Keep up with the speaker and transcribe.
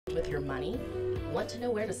with your money? Want to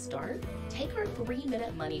know where to start? Take our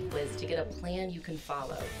 3-minute money quiz to get a plan you can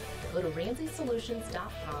follow. Go to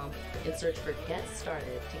RamseySolutions.com and search for Get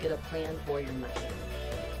Started to get a plan for your money.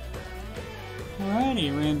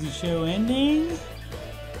 Alrighty, Ramsey show ending.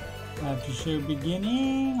 After show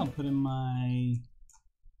beginning. I'll put in my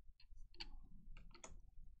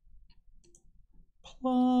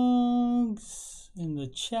plugs in the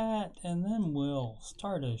chat and then we'll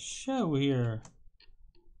start a show here.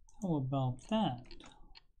 How about that?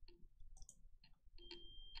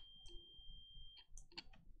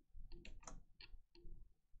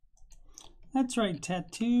 That's right,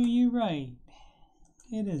 Tattoo, you're right.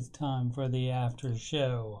 It is time for the after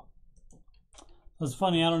show. It's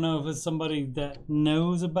funny, I don't know if it's somebody that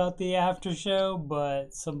knows about the after show,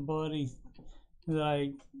 but somebody that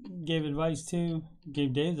I gave advice to,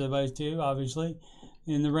 gave Dave's advice to, obviously,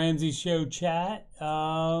 in the Ramsey show chat,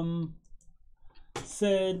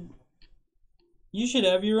 said, you should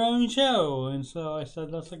have your own show. And so I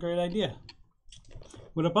said, that's a great idea.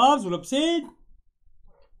 What up, Bobs? What up, Sid?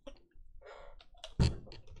 I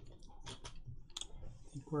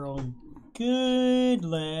think we're all good.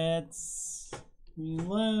 Let's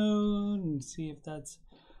reload and see if that's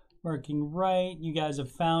working right. You guys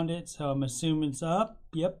have found it, so I'm assuming it's up.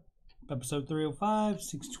 Yep. Episode 305,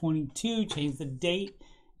 6/22. Change the date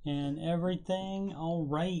and everything. All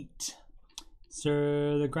right.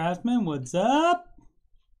 Sir the Craftsman, what's up?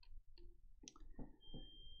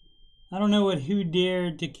 I don't know what Who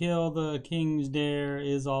Dared to Kill the King's Dare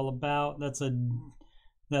is all about. That's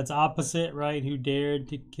opposite, right? Who Dared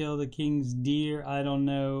to Kill the King's Deer? I don't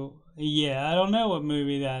know. Yeah, I don't know what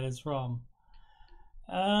movie that is from.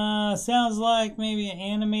 Sounds like maybe an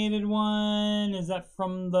animated one. Is that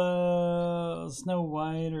from the Snow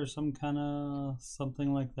White or some kind of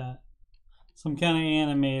something like that? Some kind of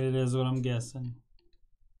animated is what I'm guessing.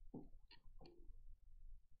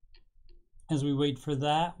 As we wait for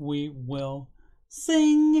that, we will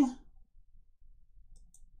sing.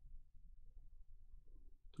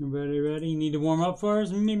 Everybody ready? You need to warm up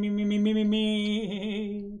first. Me, me, me, me, me, me,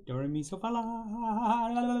 me. Do, re, mi, so, fa, la, la,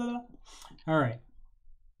 la, la. All right.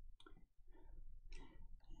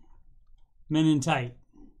 Men in tight.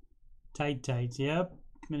 Tights, yep.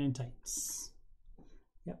 Men in tights.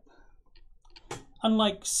 Yep.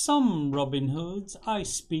 Unlike some Robin Hoods, I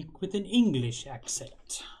speak with an English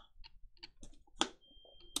accent.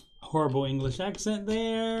 Horrible English accent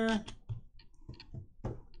there.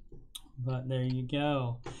 But there you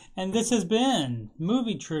go. And this has been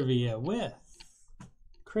Movie Trivia with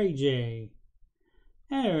Cray J.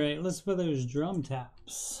 Alright, let's put those drum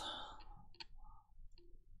taps.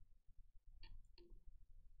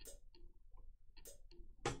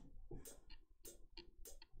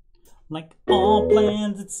 Like all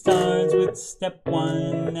plans, it starts with step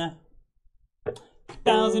 1.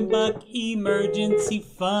 $1,000 emergency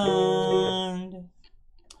fund.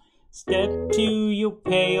 Step 2, you'll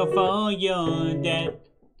pay off all your debt.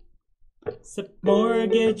 Step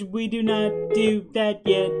mortgage, we do not do that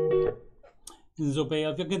yet. So pay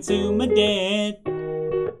off your consumer debt.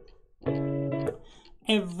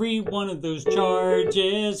 Every one of those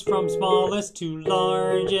charges, from smallest to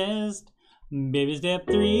largest. Baby, step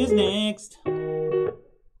 3 is next.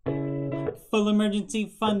 Full emergency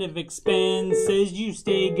fund of expenses. You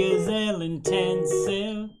stay gazelle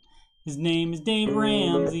intensive. His name is Dave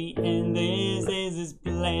Ramsey, and this is his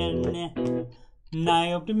plan. And I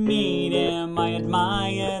hope to meet him. I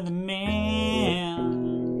admire the man.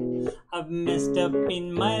 I've messed up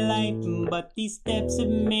in my life, but these steps have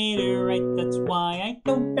made it right. That's why I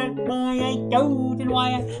don't, that's why I don't, and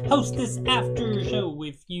why I host this after show.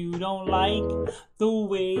 If you don't like the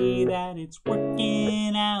way that it's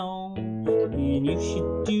working out, then you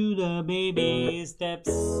should do the baby steps.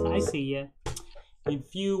 I see ya.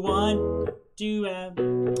 If you want to have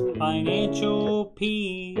financial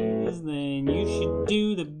peace, then you should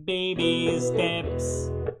do the baby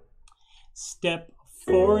steps. Step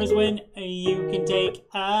 4 is when you can take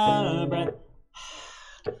a breath.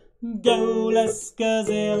 Go, let's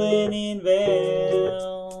guzzle and invest.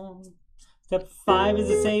 Step 5 is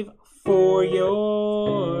to save for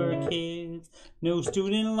your kids. No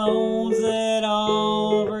student loans at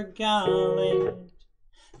all for college.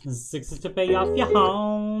 6 is to pay off your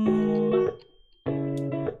home.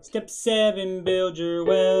 Step 7, build your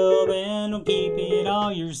wealth and don't keep it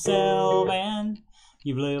all yourself. And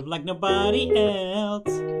you've lived like nobody else.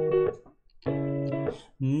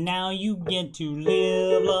 Now you get to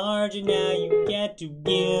live large, and now you get to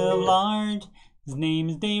give large. His name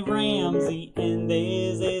is Dave Ramsey, and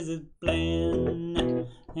this is his plan.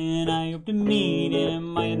 And I hope to meet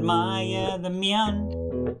him. I admire the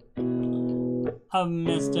man. I've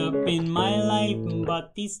messed up in my life,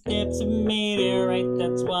 but these steps have made it right.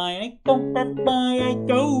 That's why I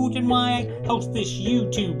coach and why I host this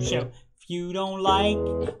YouTube show. If you don't like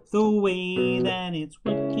the way that it's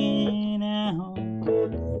working out,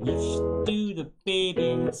 you should do the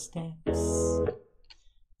baby steps.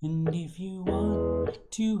 And if you want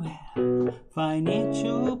to have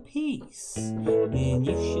financial peace, then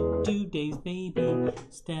you should do Dave's baby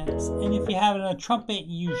steps. And if you're having a trumpet,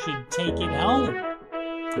 you should take it home.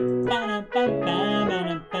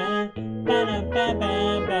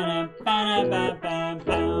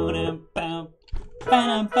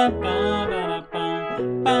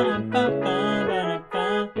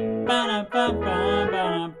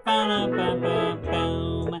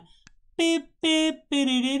 Beep beep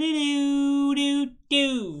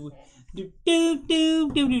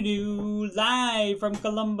do live from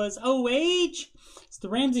Columbus, OH. It's the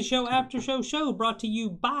Ramsey Show Aftershow show brought to you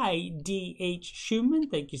by D.H. Schumann.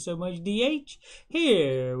 Thank you so much, D.H.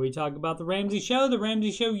 Here we talk about the Ramsey Show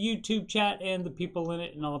YouTube chat, and the people in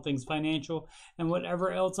it, and all things financial, and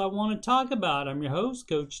whatever else I want to talk about. I'm your host,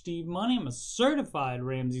 Coach Steve Money. I'm a certified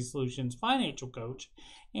Ramsey Solutions financial coach,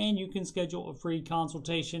 and you can schedule a free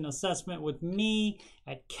consultation assessment with me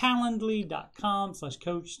at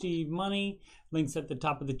calendly.com/Coach Steve Money. Links at the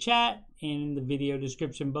top of the chat and in the video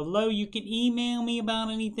description below. You can email me about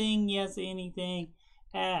anything, yes, anything,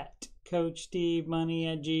 at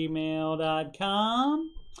CoachSteveMoney@gmail.com. You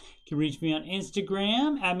can reach me on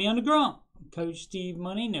Instagram, add me on the Grump, Coach Steve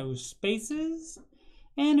Money, no spaces.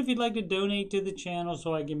 And if you'd like to donate to the channel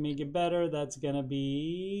so I can make it better, that's going to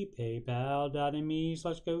be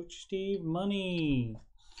paypal.me/Coach Steve Money.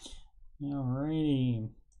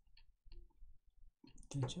 Alrighty.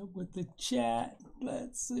 Catch up with the chat.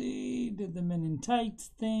 Let's see. Did the Men in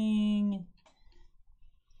Tights thing.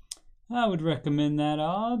 I would recommend that,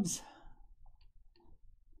 Obs.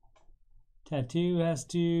 Tattoo has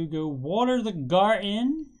to go water the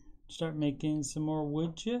garden. Start making some more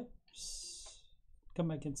wood chips. Come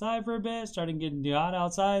back inside for a bit. Starting getting hot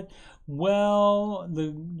outside. Well,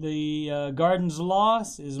 the garden's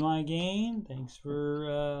loss is my gain. Thanks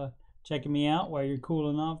for checking me out while you're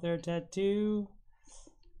cooling off there, Tattoo.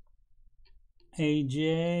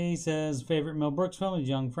 AJ says favorite Mel Brooks film is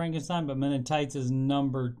Young Frankenstein, but Men in Tights is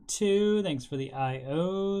number 2. Thanks for the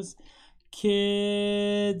IOs.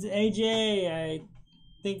 Kids, AJ, I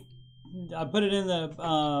think I put it in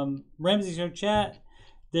the Ramsey Show chat.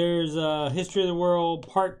 There's History of the World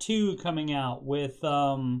Part 2 coming out with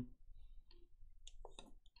oh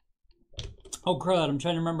crud, I'm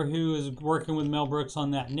trying to remember who is working with Mel Brooks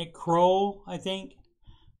on that. Nick Kroll, I think,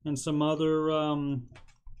 and some other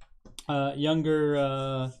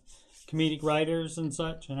younger comedic writers and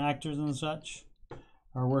such, and actors and such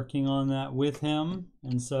are working on that with him.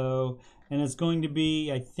 And so, and it's going to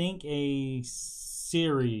be, I think, a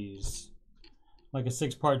series, like a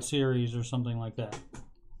 6-part series or something like that.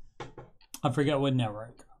 I forget what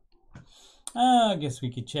network. I guess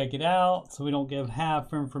we could check it out so we don't give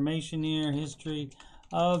half information here. History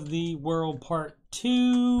of the World Part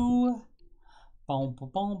 2. Boom, boom,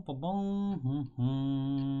 boom, boom,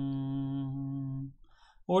 boom.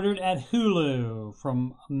 Ordered at Hulu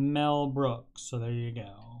from Mel Brooks. So there you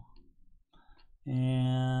go.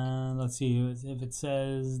 And let's see if it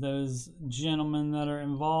says those gentlemen that are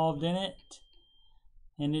involved in it.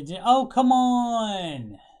 And it, oh, come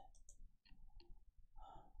on.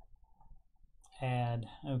 Add.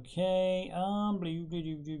 Okay.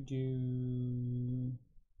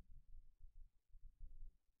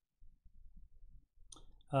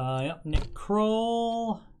 Yep, Nick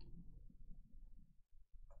Kroll.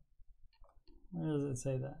 Where does it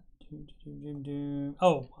say that?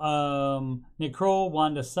 Oh, Nick Kroll,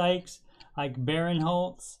 Wanda Sykes, Ike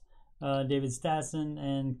Barinholtz, David Stassen,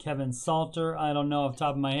 and Kevin Salter. I don't know off the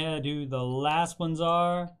top of my head who the last ones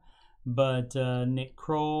are, but Nick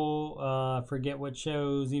Kroll, I forget what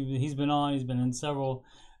shows he's been on. He's been in several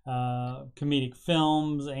comedic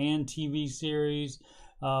films and TV series.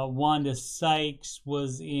 Wanda Sykes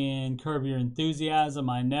was in Curb Your Enthusiasm,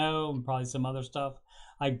 I know, and probably some other stuff.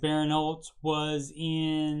 Ike Barinholtz was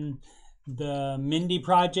in the Mindy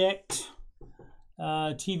Project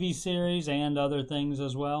TV series and other things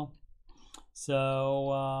as well.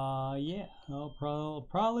 So, yeah, it'll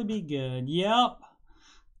probably be good. Yep.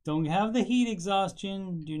 Don't have the heat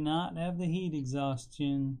exhaustion. Do not have the heat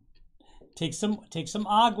exhaustion. Take some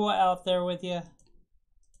agua out there with you.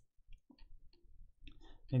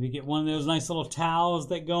 Maybe get one of those nice little towels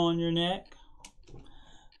that go on your neck.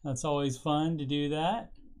 That's always fun to do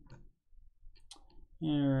that.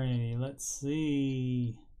 Alrighty, let's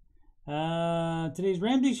see. Today's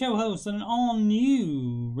Ramsey Show hosts on an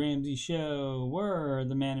all-new Ramsey Show were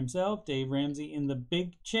the man himself, Dave Ramsey in the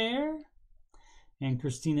big chair, and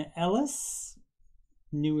Christina Ellis,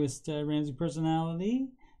 newest Ramsey personality,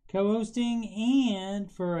 co-hosting,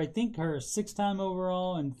 and for I think her 6th time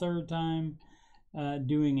overall and 3rd time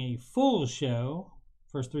doing a full show.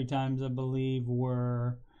 First 3 times I believe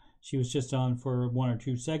were she was just on for 1 or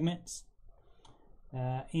 2 segments.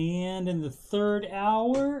 And in the 3rd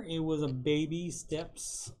hour, it was a Baby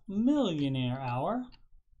Steps Millionaire hour.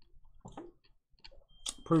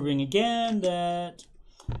 Proving again that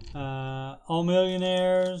all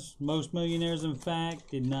millionaires, most millionaires in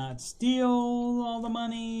fact, did not steal all the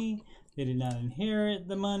money. They did not inherit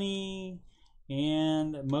the money.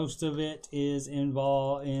 And most of it is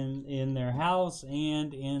involved in their house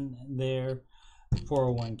and in their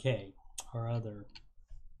 401k or other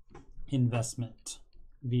investment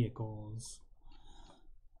vehicles,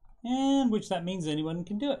 and which that means anyone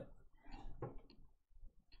can do it.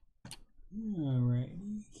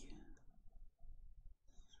 Alrighty.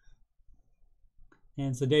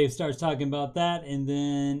 And so Dave starts talking about that, and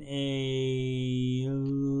then a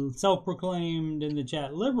self-proclaimed in the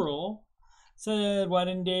chat liberal said, why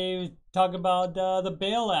didn't Dave talk about the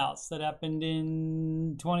bailouts that happened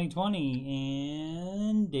in 2020?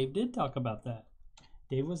 And Dave did talk about that.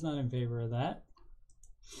 Dave was not in favor of that.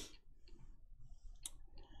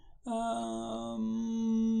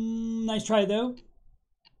 Nice try though.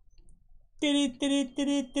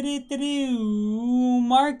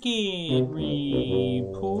 Market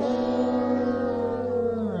report.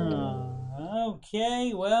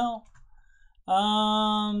 Okay, well,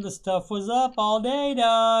 the stuff was up all day,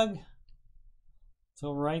 dog.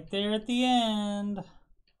 So right there at the end.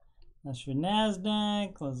 That's your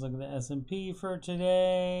NASDAQ. Let's look at the S&P for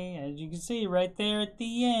today. As you can see, right there at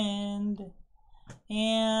the end.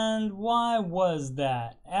 And why was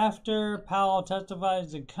that? After Powell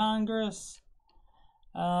testifies to Congress,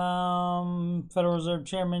 Federal Reserve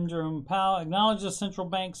Chairman Jerome Powell acknowledged the central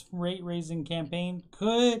bank's rate-raising campaign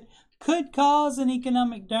could cause an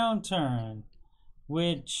economic downturn,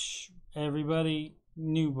 which everybody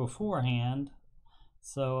knew beforehand.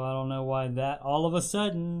 So I don't know why that all of a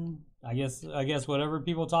sudden, I guess whatever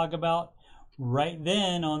people talk about right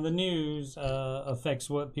then on the news affects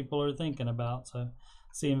what people are thinking about. So,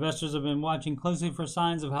 see, investors have been watching closely for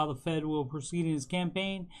signs of how the Fed will proceed in its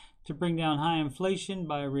campaign to bring down high inflation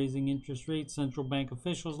by raising interest rates. Central bank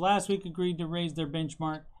officials last week agreed to raise their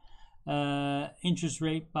benchmark interest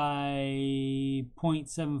rate by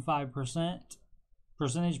 0.75%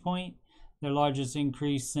 percentage point, their largest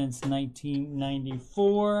increase since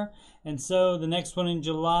 1994. And so the next one in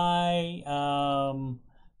July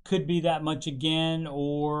could be that much again,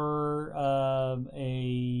 or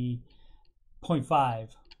a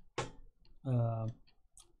 0.5%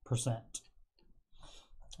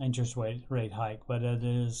 interest rate hike, but it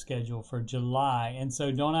is scheduled for July. And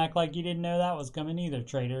so don't act like you didn't know that was coming either,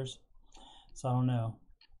 traders. So I don't know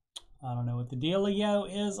what the dealio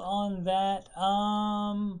is on that.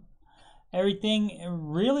 Everything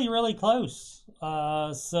really close.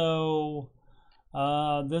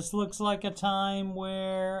 This looks like a time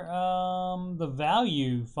where the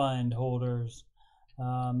value fund holders,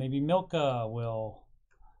 maybe Milka will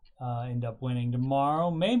end up winning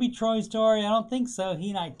tomorrow. Maybe Troy Story. I don't think so. He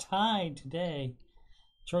and I tied today.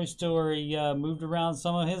 Troy Story moved around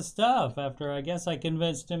some of his stuff after I guess I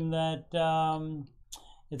convinced him that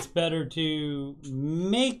it's better to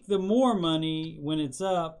make the more money when it's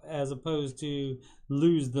up as opposed to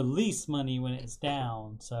lose the least money when it's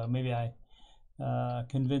down. So maybe I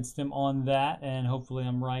convinced him on that, and hopefully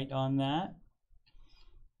I'm right on that.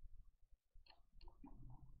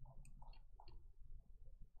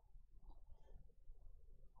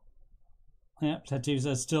 Yep, Tattoo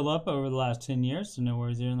says still up over the last 10 years, so no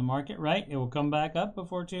worries there in the market, right? It will come back up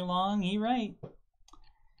before too long. He right.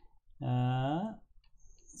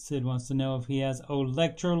 Sid wants to know if he has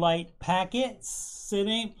electrolyte packets. Sid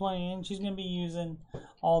ain't playing. She's going to be using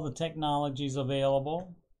all the technologies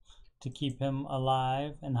available to keep him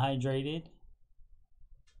alive and hydrated.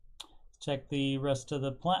 Check the rest of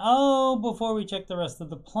the planet. Oh, before we check the rest of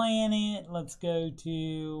the planet, let's go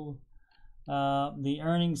to the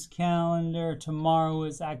earnings calendar. Tomorrow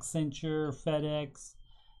is Accenture, FedEx.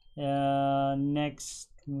 Next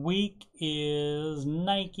week is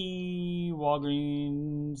Nike,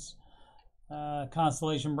 Walgreens,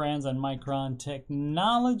 Constellation Brands, and Micron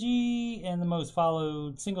Technology. And the most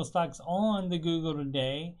followed single stocks on the Google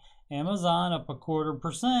today, Amazon up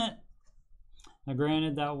 0.25%. Now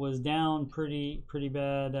granted, that was down pretty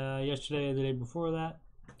bad yesterday or the day before that.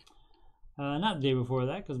 Not the day before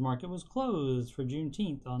that, because market was closed for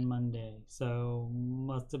Juneteenth on Monday. So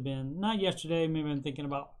must have been not yesterday. Maybe I'm thinking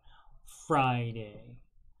about Friday.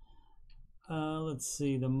 Let's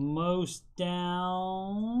see. The most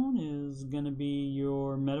down is going to be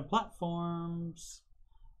your Meta platforms,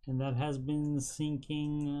 and that has been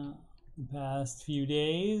sinking the past few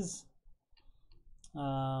days. After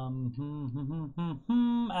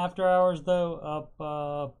hours though, up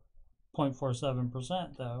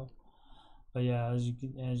 0.47% though. But yeah, as you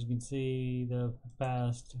can see, the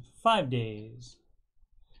past 5 days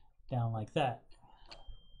down like that.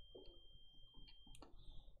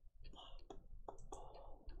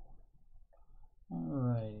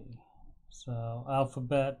 Alrighty, so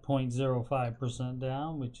Alphabet 0.05%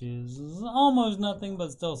 down, which is almost nothing,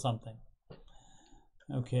 but still something.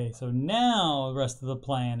 Okay, so now the rest of the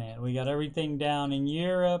planet. We got everything down in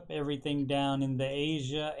Europe, everything down in the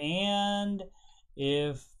Asia, and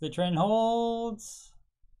if the trend holds,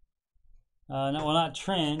 no, well, not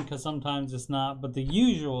trend, because sometimes it's not, but the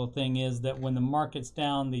usual thing is that when the market's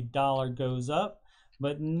down, the dollar goes up.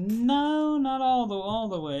 But no, not all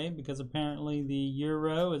the way, because apparently the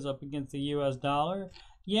euro is up against the US dollar,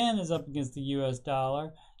 yen is up against the US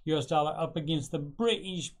dollar up against the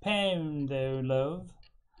British pound, though, love.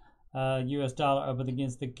 US dollar up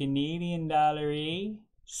against the Canadian dollar,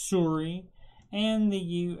 sorry, and the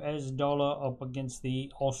US dollar up against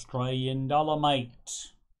the Australian dollar,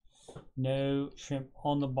 mate. No shrimp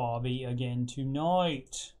on the barbie again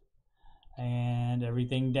tonight. And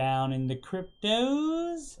everything down in the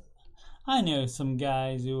cryptos. I know some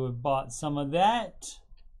guys who have bought some of that.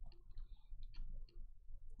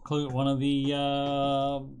 Include one of the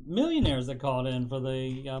millionaires that called in for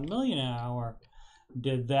the millionaire hour.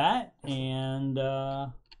 Did that, and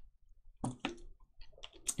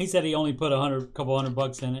he said he only put a couple hundred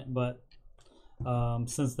bucks in it, but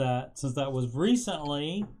since that was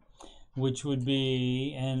recently, which would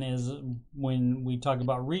be, and as when we talk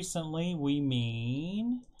about recently, we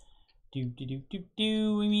mean we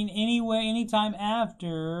mean anytime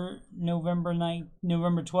after November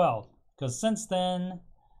 12th, because since then,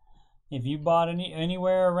 if you bought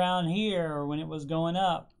anywhere around here when it was going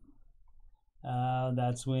up,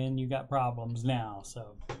 that's when you got problems now.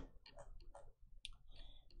 So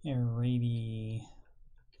alrighty.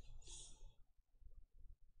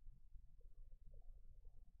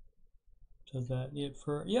 Is that it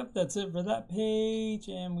for, yep, that's it for that page,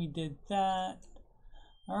 and we did that.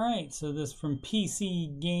 Alright, so this from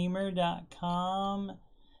PCGamer.com.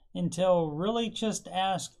 Intel really just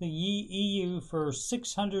asked the EU for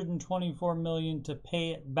 $624 million to pay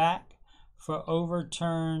it back for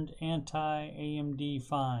overturned anti-AMD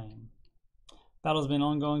fine. Battle's been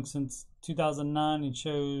ongoing since 2009 and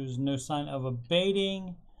shows no sign of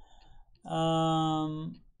abating.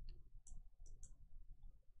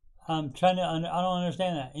 I'm trying to, I don't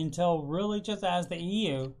understand that. Intel really just asked the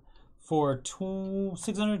EU for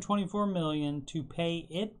 $624 million to pay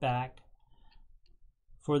it back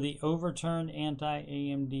for the overturned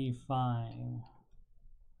anti-AMD fine.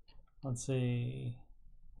 Let's see.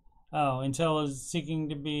 Oh, Intel is seeking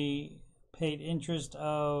to be paid interest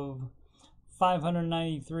of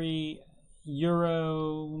 €593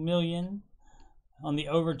 million on the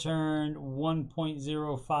overturned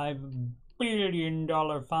 $1.05 billion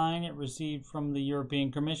fine it received from the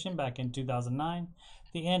European Commission back in 2009.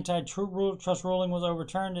 The antitrust ruling was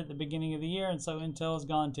overturned at the beginning of the year, and so Intel has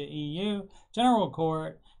gone to EU General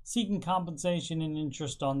Court seeking compensation and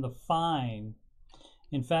interest on the fine.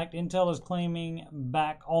 In fact, Intel is claiming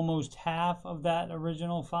back almost half of that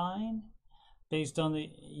original fine based on the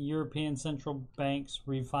European Central Bank's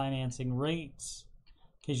refinancing rates.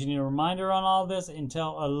 In case you need a reminder on all this,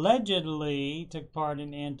 Intel allegedly took part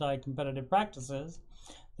in anti-competitive practices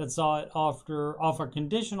that saw it offer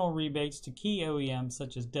conditional rebates to key OEMs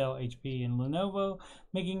such as Dell, HP, and Lenovo,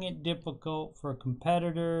 making it difficult for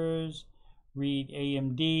competitors, read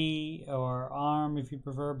AMD or ARM if you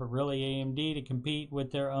prefer, but really AMD, to compete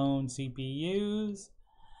with their own CPUs.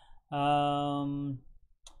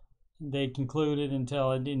 They concluded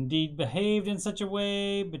Intel had indeed behaved in such a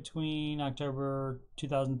way between October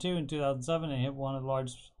 2002 and 2007 and hit one of the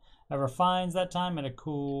largest ever fines that time at a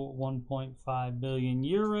cool 1.5 billion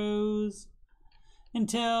euros.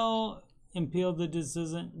 Intel appealed the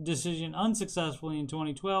decision unsuccessfully in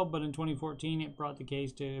 2012, but in 2014 it brought the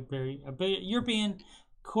case to a European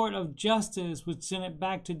Court of Justice, which sent it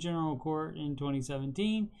back to General Court in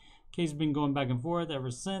 2017. Case has been going back and forth ever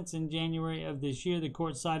since. In January of this year, the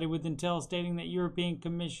court sided with Intel, stating that European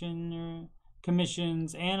Commission's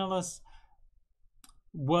analysis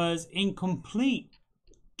was incomplete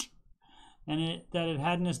and that it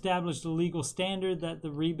hadn't established a legal standard, that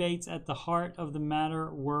the rebates at the heart of the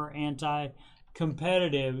matter were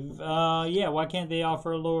anti-competitive. Yeah, why can't they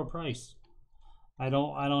offer a lower price? I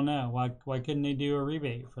don't know. Why couldn't they do a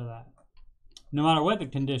rebate for that? No matter what the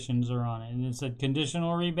conditions are on it. And it said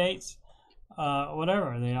conditional rebates,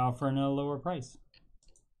 whatever, they offer a lower price.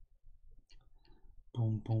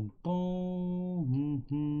 Boom, boom,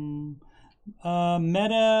 boom.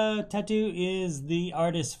 Meta Tattoo is the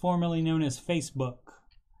artist formerly known as Facebook.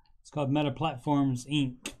 It's called Meta Platforms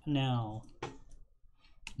Inc. now.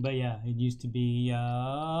 But yeah, it used to be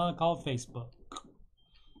called Facebook.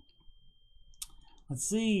 Let's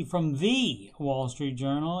see, from the Wall Street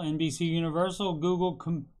Journal, NBC Universal, Google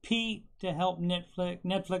compete to help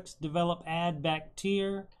Netflix develop ad-backed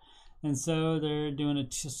tier. And so they're doing a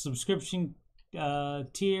subscription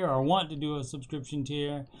tier, or want to do a subscription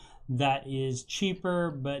tier that is cheaper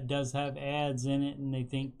but does have ads in it, and they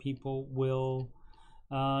think people will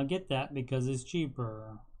get that because it's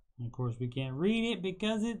cheaper. And of course, we can't read it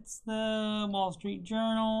because it's the Wall Street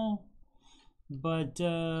Journal. But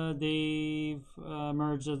they've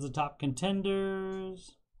emerged as the top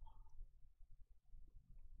contenders.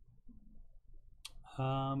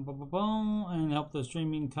 And help the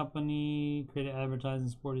streaming company create an advertising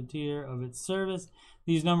supported tier of its service.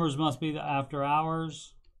 These numbers must be the after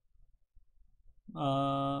hours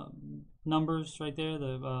numbers right there,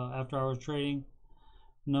 the after hours trading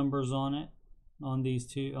numbers on it, on these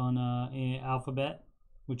two, on Alphabet,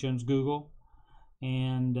 which owns Google,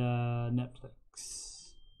 and Netflix.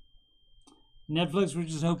 Netflix,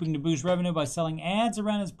 which is hoping to boost revenue by selling ads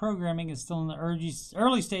around its programming, is still in the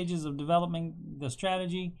early stages of developing the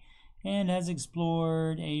strategy and has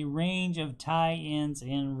explored a range of tie-ins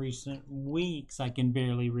in recent weeks. I can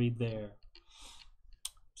barely read there.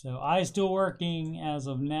 So I still working as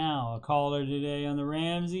of now. A caller today on the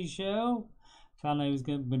Ramsey show found out he was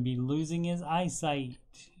going to be losing his eyesight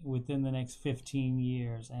within the next 15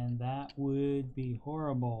 years, and that would be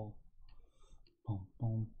horrible. Boom,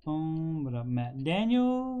 boom, boom. What up, Matt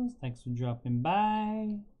Daniels? Thanks for dropping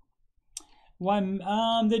by. Why?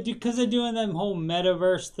 Because they're doing that whole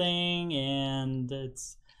metaverse thing, and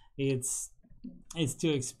it's to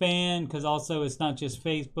expand. Because also it's not just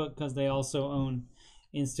Facebook, because they also own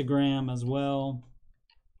Instagram as well,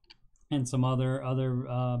 and some other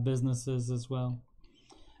businesses as well.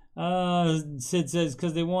 Sid says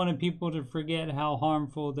because they wanted people to forget how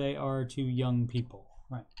harmful they are to young people.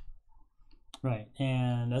 Right. Right,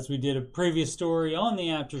 and as we did a previous story on the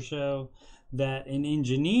Aftershow, that an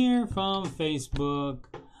engineer from Facebook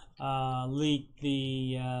leaked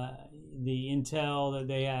the intel that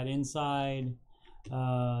they had inside,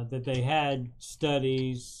 that they had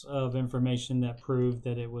studies of information that proved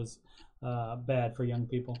that it was bad for young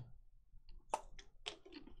people.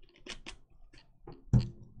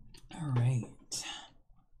 All right.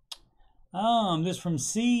 This from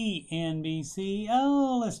CNBC.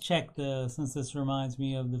 Oh, let's check since this reminds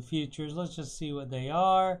me of the futures. Let's just see what they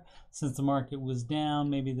are. Since the market was down,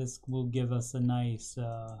 maybe this will give us a nice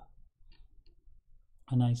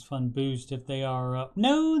fun boost if they are up.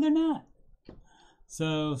 No, they're not.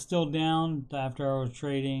 So still down after hours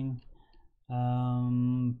trading.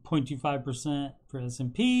 0.25% for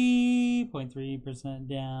S&P, 0.3%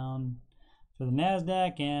 down for the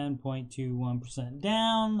NASDAQ, and 0.21%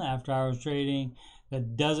 down after hours trading.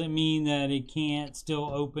 That doesn't mean that it can't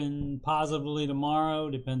still open positively tomorrow.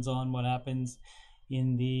 Depends on what happens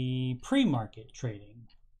in the pre-market trading.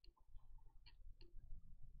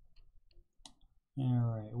 All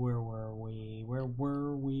right, where were we? That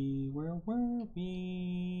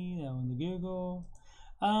one, the Google.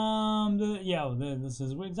 This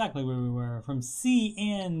is exactly where we were. From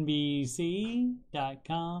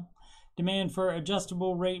CNBC.com. Demand for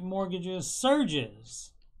adjustable rate mortgages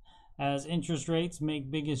surges as interest rates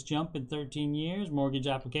make biggest jump in 13 years. Mortgage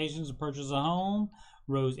applications to purchase a home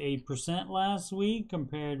rose 8% last week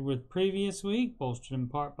compared with previous week, bolstered in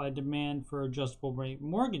part by demand for adjustable rate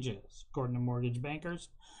mortgages, according to Mortgage Bankers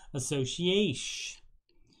Association.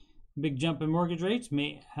 Big jump in mortgage rates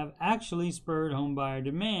may have actually spurred homebuyer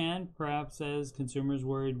demand, perhaps as consumers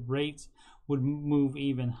worried rates would move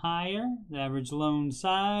even higher. The average loan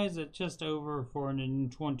size at just over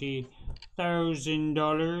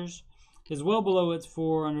 $420,000 is well below its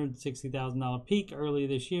 $460,000 peak early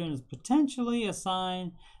this year, and is potentially a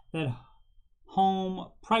sign that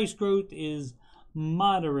home price growth is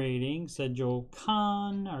moderating, said Joel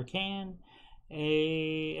Kahn,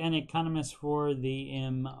 an economist for the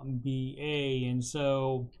MBA. And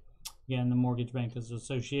so, again, the Mortgage Bankers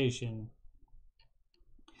Association.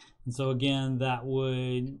 And so, again, that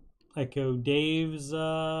would echo Dave's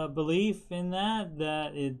belief in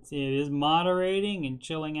that it is moderating and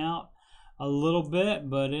chilling out a little bit,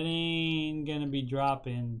 but it ain't gonna be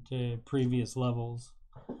dropping to previous levels,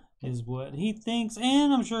 is what he thinks.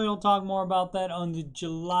 And I'm sure he'll talk more about that on the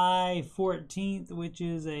July 14th, which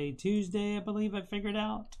is a Tuesday, I believe I figured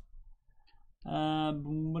out. Yep,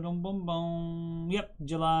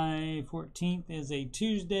 July 14th is a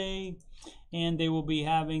Tuesday, and they will be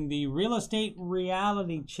having the real estate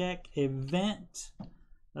reality check event.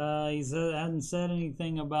 He hasn't said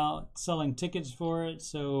anything about selling tickets for it,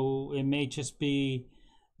 so it may just be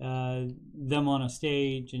them on a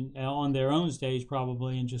stage and on their own stage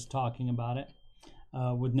probably, and just talking about it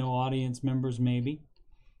with no audience members, maybe.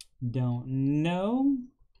 Don't know.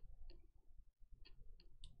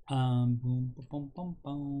 Boom, boom, boom,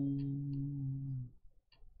 boom.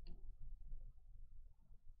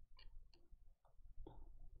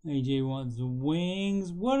 AJ wants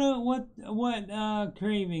wings. What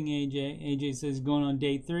craving, AJ? AJ says going on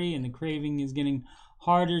day 3 and the craving is getting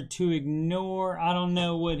harder to ignore. I don't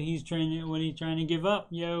know what he's trying to give up,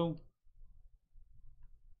 yo.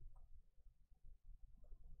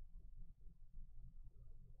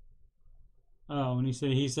 Oh, and he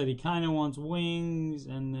said he kind of wants wings,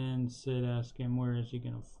 and then Sid asked him where is he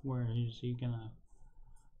gonna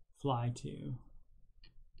fly to.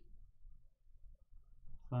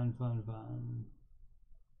 Fun.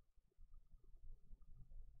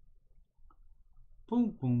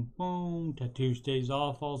 Boom, boom, boom. Tattoo stays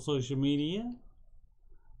off all social media,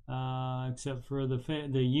 except for the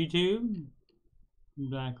YouTube.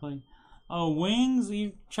 Exactly. Oh, wings? Are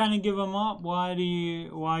you trying to give them up? Why are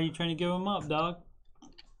you trying to give them up, dog?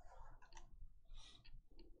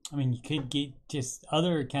 I mean, you could get just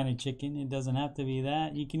other kind of chicken. It doesn't have to be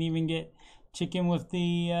that. You can even get chicken with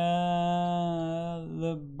the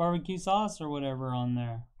barbecue sauce or whatever on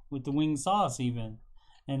there, with the wing sauce even,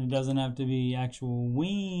 and it doesn't have to be actual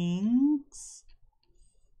wings.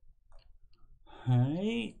 All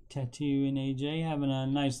right, Tattoo and AJ having a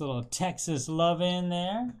nice little Texas love in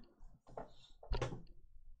there.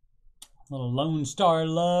 Little Lone Star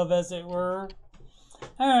love, as it were.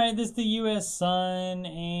 Alright, this is the U.S. Sun,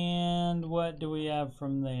 and what do we have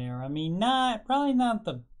from there? I mean, probably not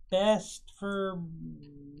the best for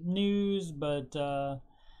news, but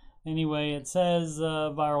anyway, it says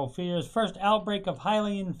viral fears. First outbreak of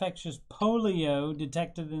highly infectious polio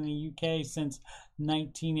detected in the UK since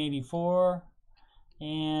 1984.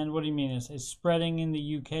 And what do you mean? It's spreading in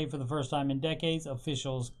the UK for the first time in decades.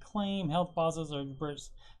 Officials claim health bosses are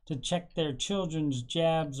to check their children's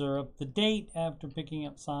jabs are up to date after picking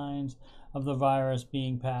up signs of the virus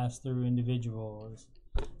being passed through individuals.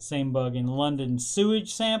 Same bug in London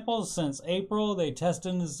sewage samples. Since April, they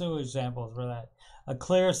tested the sewage samples for that. A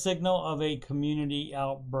clear signal of a community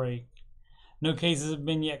outbreak. No cases have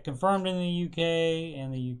been yet confirmed in the UK,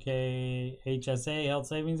 and the UK HSA, Health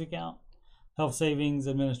Savings Account. Health Savings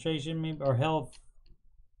Administration, maybe, or Health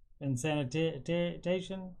and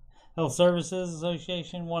Sanitation, Health Services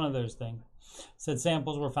Association, one of those things. Said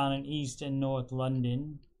samples were found in East and North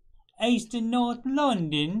London. East and North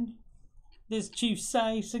London? This chief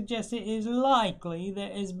suggests it is likely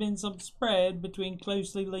there has been some spread between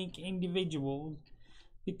closely linked individuals.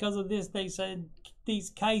 Because of this, they said these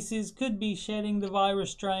cases could be shedding the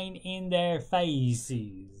virus strain in their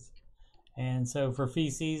faces. And so for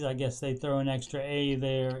feces, I guess they throw an extra A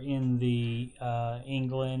there in the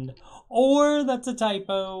England. Or that's a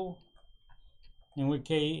typo. In which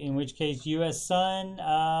case, U.S. Sun,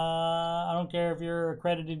 I don't care if you're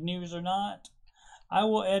accredited news or not. I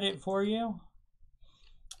will edit for you.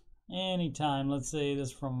 Anytime. Let's see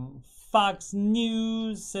this from Fox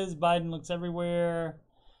News. Says Biden looks everywhere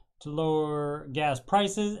to lower gas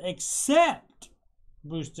prices, except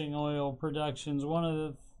boosting oil productions. One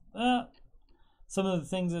of the... some of the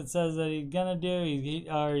things it says that he's going to do, he's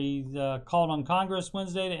called on Congress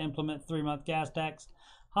Wednesday to implement 3-month gas tax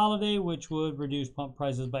holiday, which would reduce pump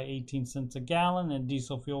prices by 18 cents a gallon and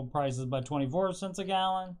diesel fuel prices by 24 cents a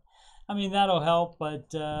gallon. I mean, that'll help, but,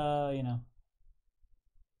 you know.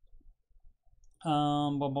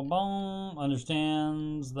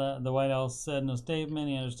 Understands that the White House said in a statement,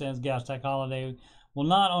 he understands gas tax holiday will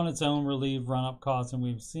not on its own relieve run-up costs, and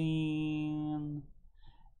we've seen...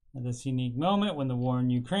 At this unique moment, when the war in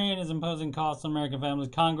Ukraine is imposing costs on American families,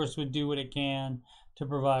 Congress would do what it can to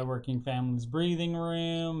provide working families breathing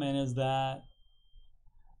room. And is that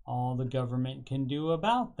all the government can do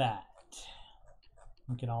about that?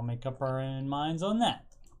 We can all make up our own minds on that.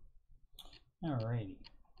 Alrighty.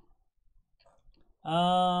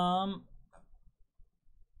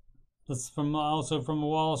 This is also from the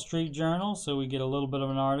Wall Street Journal, so we get a little bit of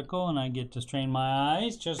an article, and I get to strain my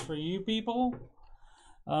eyes just for you people.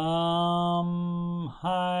 High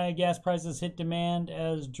gas prices hit demand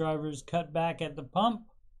as drivers cut back at the pump.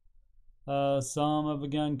 Some have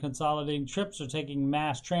begun consolidating trips or taking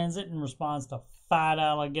mass transit in response to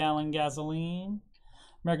 $5 a gallon gasoline.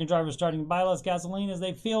 American drivers starting to buy less gasoline as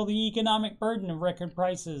they feel the economic burden of record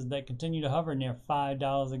prices that continue to hover near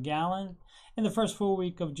 $5 a gallon. In the first full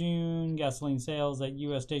week of June, gasoline sales at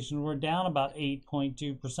U.S. stations were down about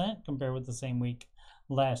 8.2% compared with the same week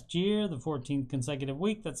last year, the 14th consecutive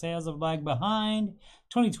week that sales have lagged behind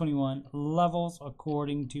 2021 levels,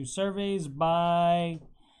 according to surveys by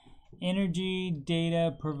energy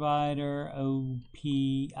data provider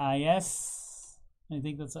OPIS. I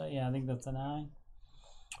think that's an I.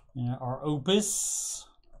 Or Opus.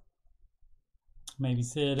 Maybe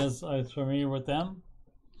Sid is familiar with them.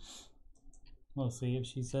 We'll see if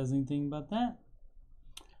she says anything about that.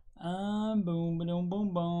 Boom, boom,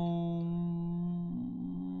 boom, boom.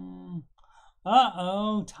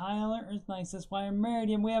 Uh-oh, Tyler is nice. That's why I married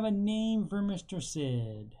him. We have a name for Mr.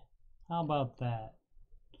 Sid. How about that?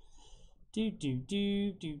 Do.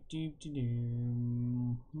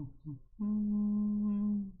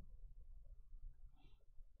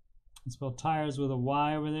 I spell tires with a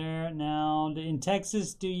Y over there. Now, in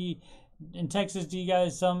Texas, do you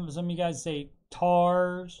guys, some of you guys say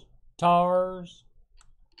TARS? TARS?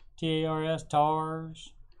 T-A-R-S,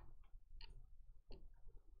 TARS?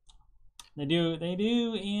 They do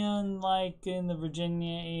in the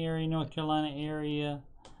Virginia area, North Carolina area.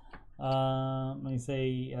 Let me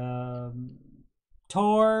say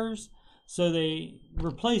TARS. So they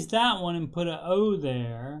replaced that one and put an O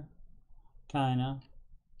there, kinda.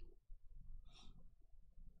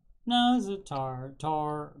 No, this is TARS.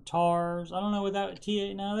 I don't know what that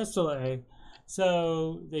T-A. No, that's still an A.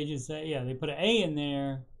 So they just say, yeah, they put an A in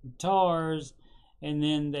there, TARS, and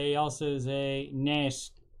then they also say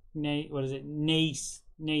NACE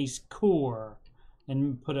core,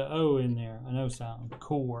 and put an O in there, an O sound,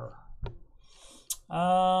 core.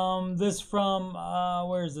 This from,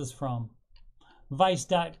 where is this from?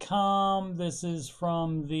 Vice.com. This is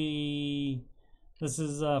from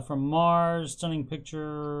Mars. Stunning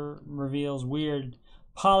picture reveals weird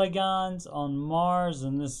polygons on Mars,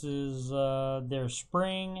 and this is their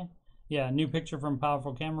spring. Yeah, new picture from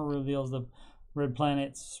powerful camera reveals the red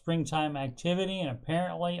planet's springtime activity, and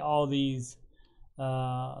apparently all these,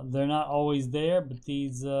 they're not always there, but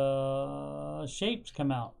these shapes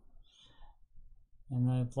come out. And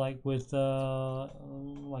it's like with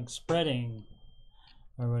like spreading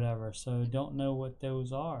or whatever, so don't know what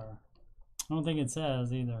those are. I don't think it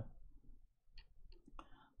says either.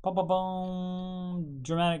 Boom.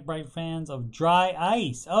 Dramatic bright fans of dry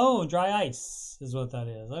ice. Oh, dry ice is what that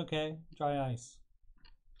is. Okay, dry ice.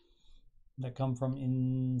 That come from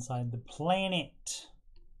inside the planet.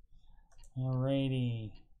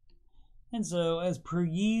 Alrighty. And so, as per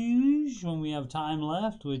usual, when we have time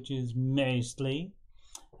left, which is mostly,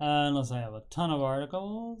 unless I have a ton of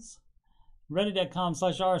articles,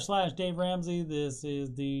 reddit.com/r/Dave Ramsey. This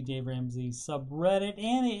is the Dave Ramsey subreddit,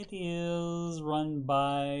 and it is run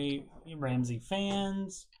by Ramsey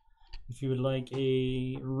fans. If you would like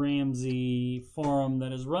a Ramsey forum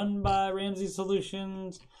that is run by Ramsey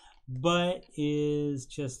Solutions, but is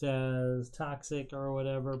just as toxic or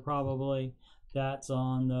whatever, probably, that's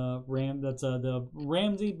on the the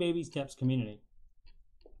Ramsey Baby Steps community.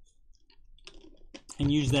 And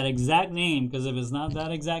use that exact name, because if it's not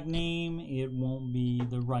that exact name, it won't be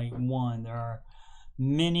the right one. There are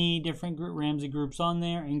many different Ramsey groups on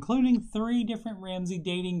there, including 3 different Ramsey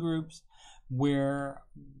dating groups, where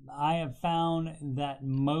I have found that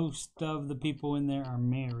most of the people in there are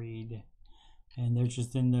married, and they're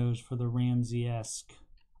just in those for the Ramsey-esque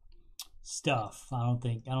stuff. I don't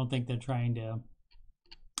think they're trying to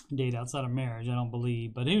date outside of marriage. I don't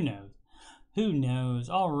believe, but who knows? Who knows?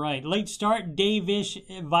 All right. Late start. Dave-ish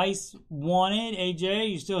advice wanted. AJ,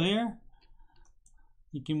 you still here?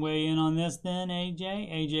 You can weigh in on this then,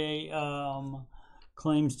 AJ. AJ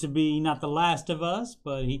claims to be not the last of us,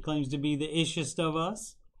 but he claims to be the ishest of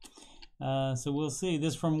us. So we'll see.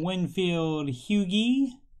 This from Winfield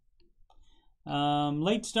Hughie.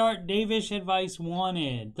 Late start. Dave-ish advice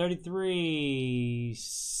wanted. 33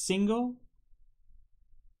 single.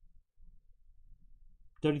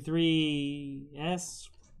 33S,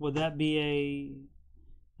 would that be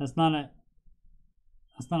that's not a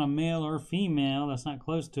male or female. That's not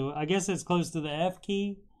close to it. I guess it's close to the F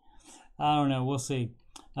key. I don't know. We'll see.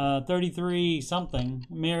 33 something,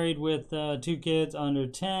 married with 2 kids under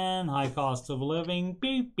 10, high cost of living,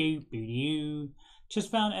 Just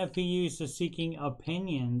found FPU, so seeking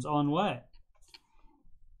opinions on what?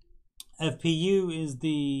 FPU is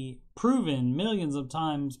the proven millions of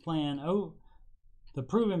times plan. Oh, the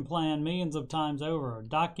proven plan millions of times over.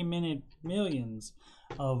 Documented millions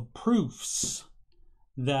of proofs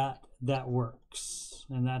that works,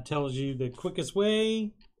 and that tells you the quickest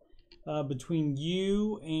way between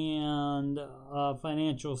you and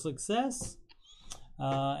financial success,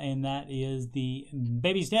 and that is the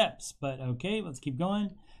baby steps. But okay, let's keep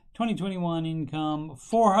going. 2021 income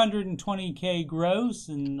 420K gross,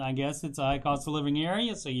 and I guess it's a high cost of living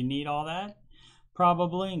area, so you need all that.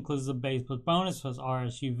 Probably includes the base plus bonus plus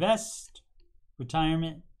RSU vest,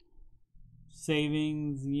 retirement,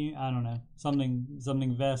 savings, I don't know,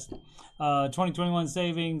 something vest. 2021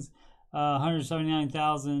 savings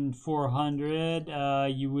 179,400.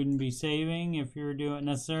 You wouldn't be saving if you're doing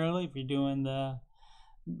necessarily if you're doing the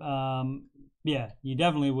yeah, you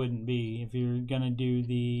definitely wouldn't be if you're gonna do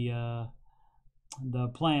the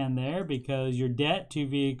plan there, because your debt, 2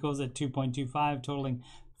 vehicles at 2.25 totaling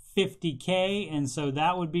 50K, and so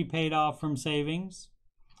that would be paid off from savings.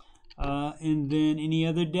 And then any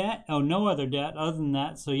other debt? Oh, no other debt other than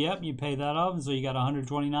that. So yep, you pay that off, and so you got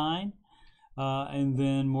 129. And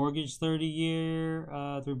then mortgage 30-year,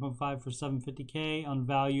 3.5 for 750K on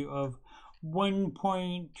value of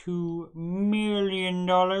 $1.2 million.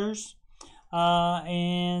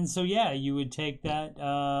 And so yeah, you would take that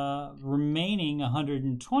remaining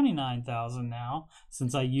 129,000 now,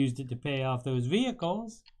 since I used it to pay off those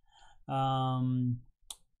vehicles. That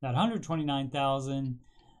 129,000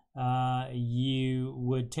 you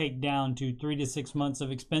would take down to 3 to 6 months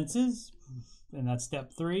of expenses, and that's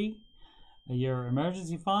step 3, your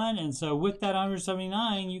emergency fund. And so with that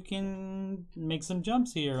 179, you can make some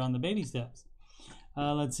jumps here on the baby steps.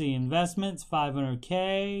 Let's see, investments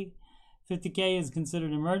 500K. 50K is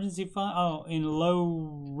considered emergency fund. Oh, in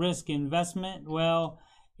low risk investment, well,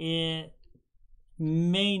 it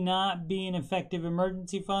may not be an effective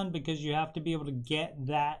emergency fund because you have to be able to get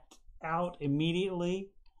that out immediately.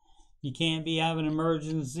 You can't be having an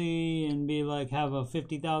emergency and be like have a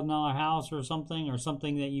 $50,000 house or something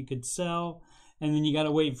that you could sell, and then you got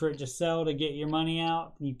to wait for it to sell to get your money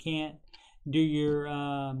out. You can't do your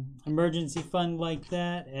emergency fund like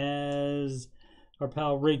that. As our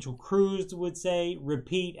pal Rachel Cruz would say,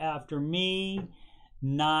 repeat after me,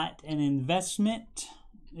 not an investment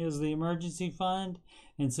is the emergency fund,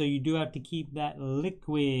 and so you do have to keep that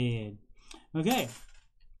liquid. Okay,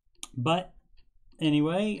 but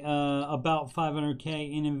anyway, about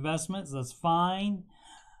 500K in investments, that's fine.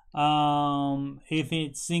 If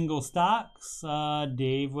it's single stocks,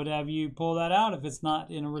 Dave would have you pull that out if it's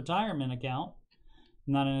not in a retirement account,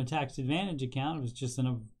 not in a tax advantage account. If it's just in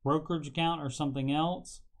a brokerage account or something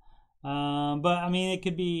else. But I mean, it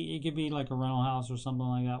could be like a rental house or something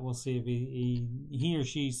like that. We'll see if he or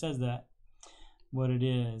she says that what it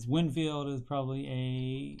is. Winfield is probably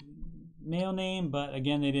a male name, but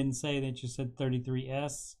again, they didn't say. They just said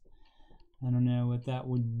 33S. I don't know what that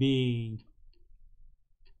would be.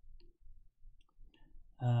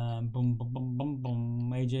 Boom, boom, boom, boom,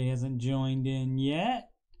 boom. AJ hasn't joined in yet.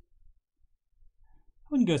 I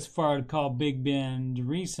wouldn't go so far to call Big Ben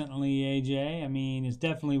recently, AJ. I mean, it's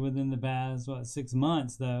definitely within the past, 6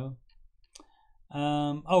 months, though.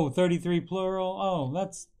 33 plural. Oh,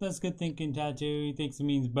 that's good thinking, Tattoo. He thinks it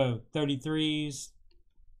means both. 33s.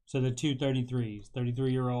 So the two 33s,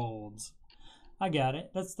 33-year-olds. I got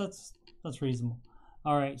it. That's reasonable.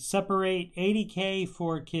 All right, separate 80K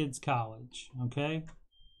for kids' college. Okay,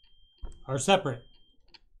 or separate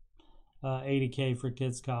 80K for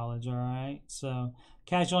kids' college. All right. So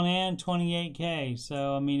cash on hand 28K.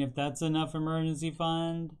 So I mean, if that's enough emergency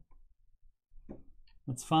fund,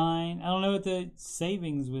 that's fine. I don't know what the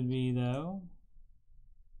savings would be though.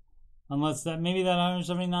 Unless that maybe that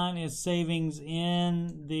 179 is savings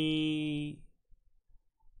in the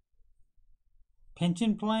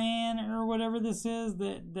pension plan or whatever this is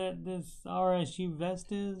that this RSU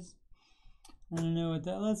vest is. I don't know what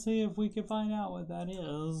that. Let's see if we can find out what that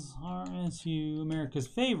is. RSU, America's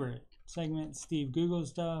favorite segment. Steve Google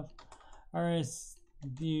stuff.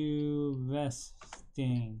 RSU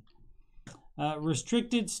vesting.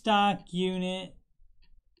 Restricted stock unit.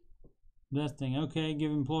 Vesting, okay, give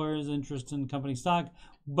employers interest in company stock,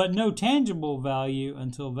 but no tangible value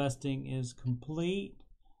until vesting is complete.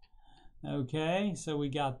 Okay, so we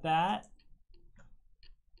got that.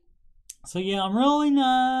 So yeah, I'm really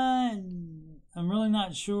not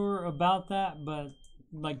sure about that, but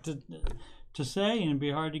like to say, and it'd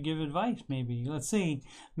be hard to give advice maybe. Let's see,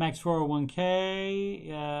 max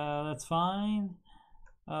 401k, that's fine.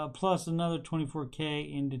 Plus another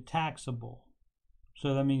 24K into taxable.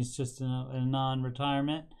 So that means just a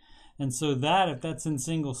non-retirement. And so that, if that's in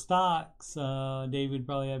single stocks, Dave would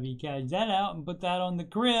probably have you cash that out and put that on the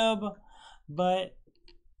crib. But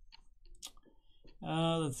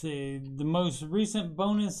let's see, the most recent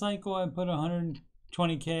bonus cycle, I put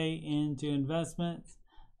 120K into investments.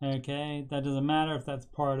 Okay, that doesn't matter if that's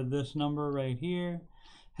part of this number right here.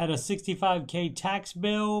 Had a 65K tax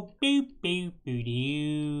bill, beep, beep,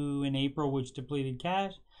 boo, in April, which depleted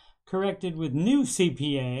cash. Corrected with new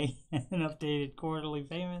CPA and updated quarterly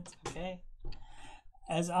payments. Okay.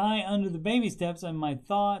 As I under the baby steps and my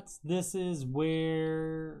thoughts, this is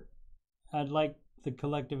where I'd like the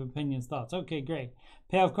collective opinions thoughts. Okay, great.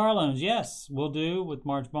 Pay off car loans. Yes, we'll do with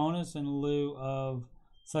March bonus in lieu of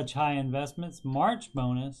such high investments. March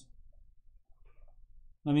bonus.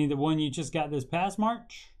 I mean, the one you just got this past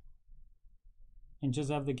March, and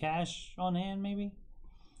just have the cash on hand, maybe,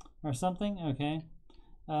 or something. Okay.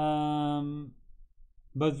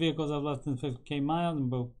 Both vehicles have less than 50K miles, and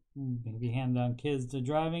both maybe hand down kids to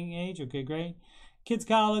driving age. Okay, great. Kids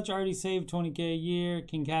college, already saved 20K a year.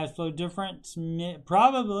 Can cash flow difference?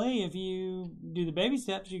 Probably. If you do the baby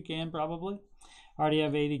steps, you can probably. Already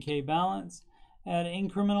have 80K balance. Add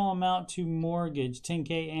incremental amount to mortgage,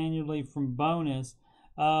 10K annually from bonus.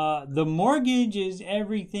 The mortgage is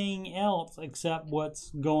everything else except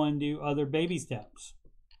what's going to other baby steps,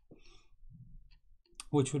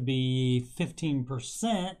 which would be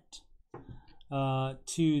 15%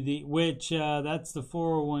 to the, which that's the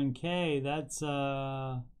 401k. That's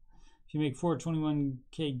if you make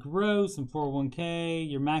 421k gross and 401k,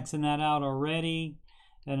 you're maxing that out already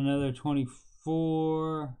at another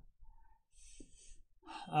 24.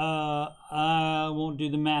 I won't do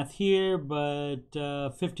the math here, but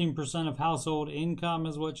 15% of household income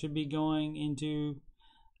is what should be going into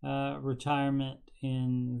retirement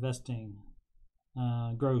investing.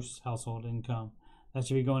 Gross household income. That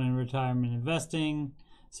should be going in retirement investing.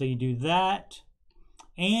 So you do that,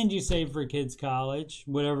 and you save for kids' college,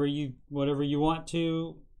 whatever you want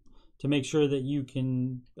to make sure that you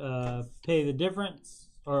can pay the difference,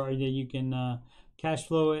 or that you can cash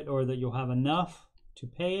flow it, or that you'll have enough to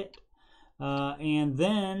pay it. And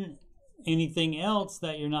then anything else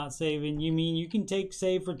that you're not saving, you can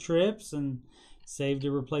save for trips and save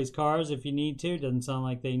to replace cars if you need to. Doesn't sound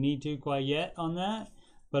like they need to quite yet on that.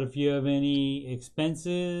 But if you have any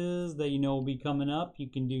expenses that you know will be coming up, you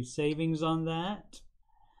can do savings on that.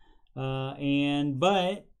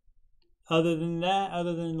 But other than that,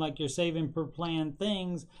 other than like you're saving per plan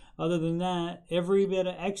things, other than that, every bit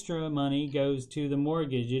of extra money goes to the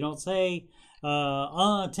mortgage. You don't say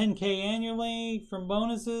 10K annually from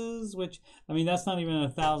bonuses, which, I mean, that's not even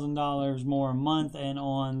 $1,000 more a month. And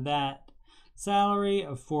on that salary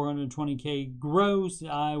of 420K gross,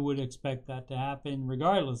 I would expect that to happen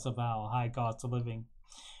regardless of how high cost of living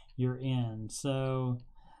you're in. So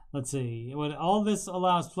let's see. What all this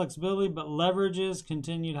allows flexibility, but leverages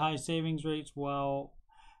continued high savings rates while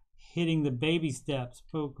hitting the baby steps.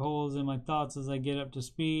 Poke holes in my thoughts as I get up to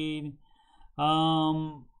speed.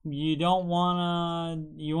 You don't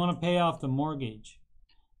you want to pay off the mortgage.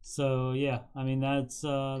 So yeah, I mean, that's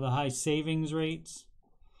the high savings rates.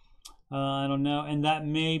 I don't know, and that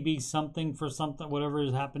may be something for something, whatever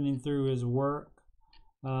is happening through his work,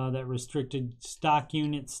 that restricted stock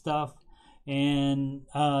unit stuff. And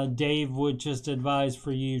Dave would just advise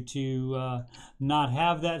for you to not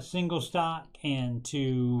have that single stock, and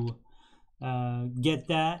to get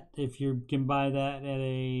that if you can buy that at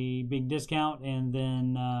a big discount, and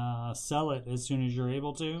then sell it as soon as you're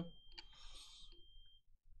able to.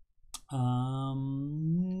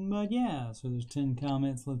 But yeah, so there's 10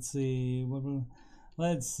 comments. Let's see.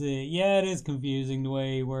 Let's see. Yeah, it is confusing the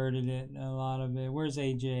way he worded it. A lot of it. Where's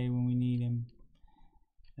AJ when we need him?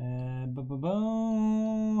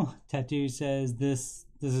 Tattoo says this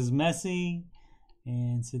is messy,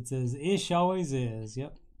 and Sid says ish always is.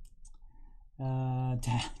 Yep.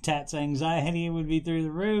 Tat's anxiety would be through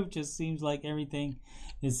the roof. Just seems like everything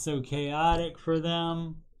is so chaotic for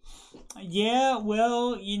them. Yeah,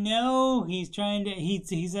 well, he's trying to. He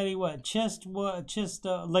said he just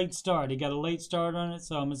late start. He got a late start on it,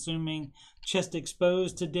 so I'm assuming just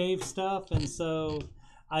exposed to Dave stuff, and so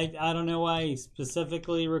I don't know why he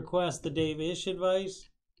specifically requests the Dave-ish advice.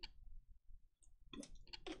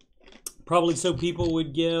 Probably so people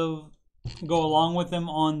would go along with him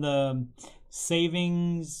on the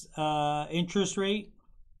savings interest rate.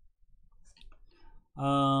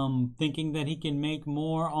 Thinking that he can make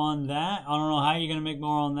more on that. I don't know how you're going to make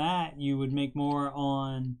more on that. You would make more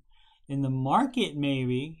in the market,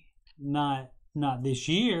 maybe not this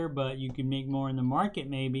year, but you could make more in the market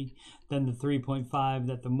maybe than the 3.5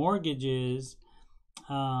 that the mortgage is.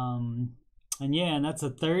 And yeah, and that's a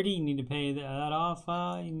 30. You need to pay that off.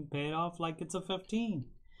 You need to pay it off like it's a 15,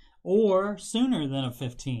 or sooner than a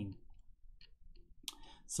 15.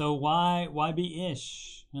 So why be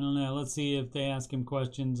ish? I don't know. Let's see if they ask him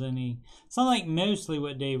questions. It's not like mostly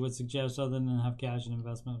what Dave would suggest, other than have cash and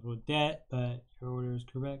investments with debt. But your order is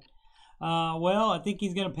correct. Well, I think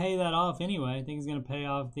he's going to pay that off anyway. I think he's going to pay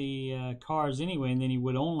off the cars anyway, and then he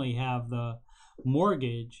would only have the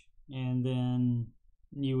mortgage, and then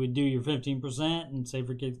you would do your 15% and save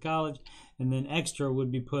for kids' college, and then extra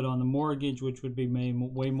would be put on the mortgage, which would be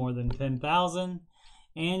way more than $10,000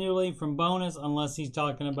 annually from bonus, unless he's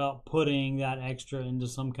talking about putting that extra into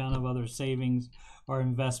some kind of other savings or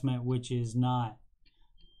investment, which is not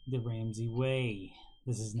the Ramsey way.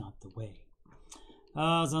 This is not the way.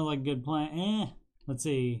 Sounds like a good plan. Let's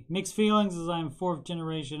see. Mixed feelings, as I'm fourth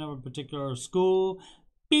generation of a particular school.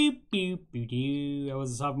 Beep, beep, beep, beep. I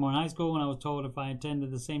was a sophomore in high school when I was told if I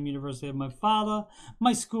attended the same university as my father,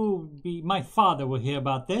 my father would hear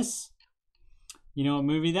about this. You know what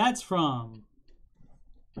movie that's from?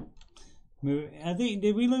 I think,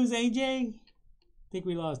 did we lose AJ? I think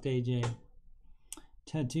we lost AJ.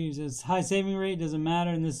 Tattoos says high saving rate doesn't matter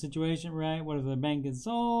in this situation, right? What if the bank is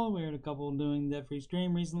sold? We heard a couple doing debt-free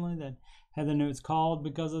stream recently that had their notes called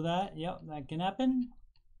because of that. Yep, that can happen.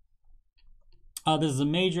 This is a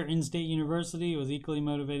major in-state university. It was equally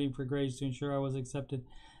motivating for grades to ensure I was accepted,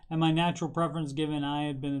 and my natural preference, given I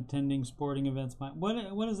had been attending sporting events.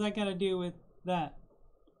 What does that got to do with that?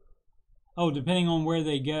 Oh, depending on where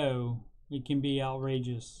they go, it can be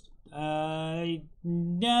outrageous.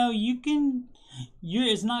 No, you can.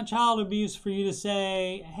 It's not child abuse for you to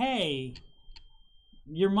say, "Hey,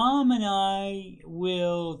 your mom and I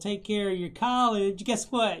will take care of your college. Guess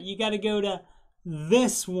what? You got to go to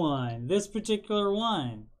this one, this particular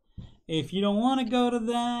one. If you don't want to go to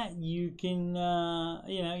that, you can,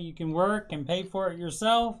 you can work and pay for it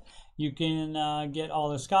yourself. You can get all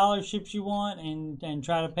the scholarships you want and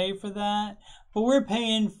try to pay for that. But we're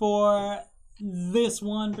paying for this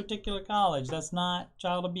one particular college. That's not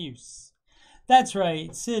child abuse." That's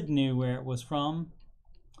right. Sid knew where it was from.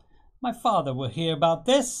 My father will hear about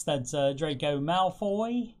this. That's Draco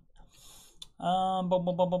Malfoy. How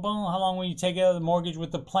long will you take out of the mortgage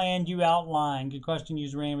with the plan you outlined? Good question.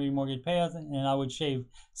 Use Ramsey mortgage payout, and I would shave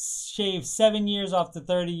 7 years off the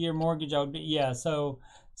 30-year mortgage. I would be so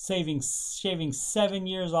shaving 7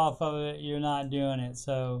 years off of it. You're not doing it.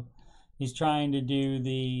 So he's trying to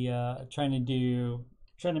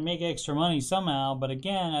make extra money somehow. But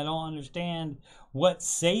again, I don't understand what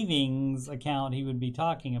savings account he would be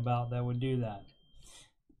talking about that would do that,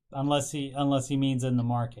 unless he means in the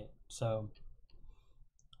market. So.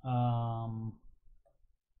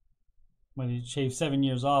 When you shave 7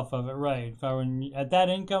 years off of it, right? If I were at that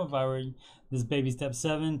income, if I were this baby step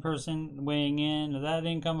 7 person weighing in at that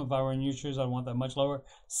income, if I were in your shoes, I'd want that much lower.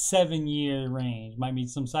 7-year range might mean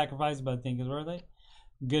some sacrifice, but I think it's worth it.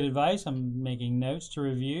 Good advice. I'm making notes to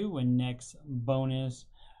review when next bonus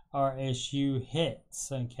RSU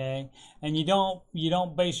hits. Okay, and you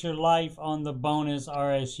don't base your life on the bonus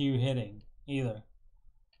RSU hitting either.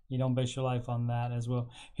 You don't base your life on that as well.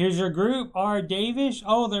 Here's your group, R. Davish.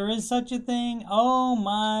 Oh, there is such a thing. Oh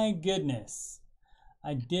my goodness,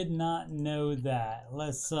 I did not know that.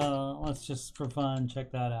 Let's just for fun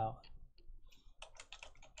check that out.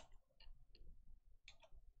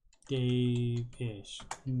 Dave-ish.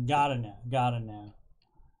 Gotta know.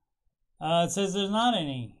 It says there's not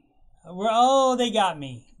any. They got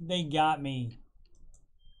me.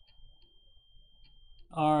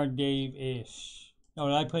 R. Dave-ish. Oh,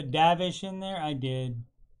 did I put Davish in there? I did.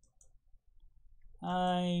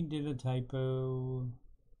 I did a typo.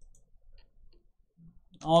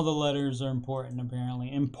 All the letters are important, apparently.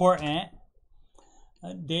 Important.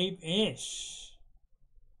 Dave-ish.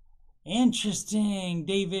 Interesting.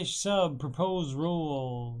 Dave-ish sub. Proposed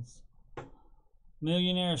rules.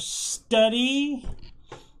 Millionaire study.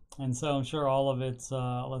 And so I'm sure all of it's,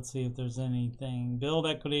 let's see if there's anything. Build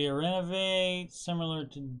equity or renovate. Similar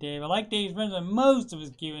to Dave. I like Dave's friends on most of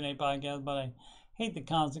his Q&A podcasts, but I hate the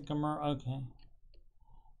constant commercial. Okay.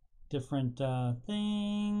 Different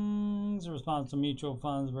things. Response to mutual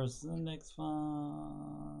funds versus index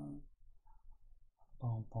funds.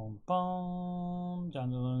 Boom, boom, boom.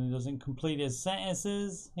 John Deloney doesn't complete his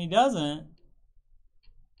sentences. He doesn't.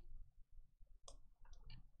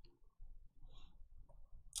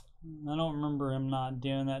 I don't remember him not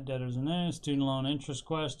doing that. Debtors and there. Student loan interest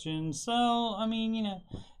question. So, I mean,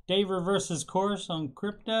 Dave reverses course on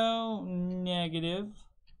crypto. Negative.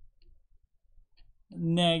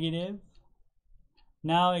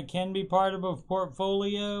 Now it can be part of a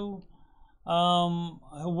portfolio.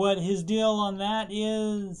 What his deal on that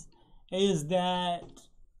is that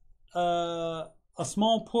a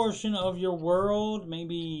small portion of your world,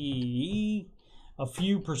 maybe a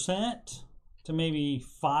few percent to maybe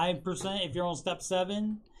 5% if you're on step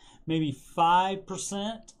 7, maybe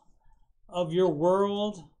 5% of your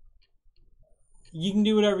world, you can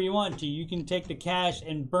do whatever you want to. You can take the cash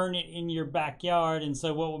and burn it in your backyard. And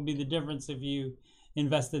so what would be the difference if you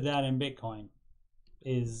invested that in Bitcoin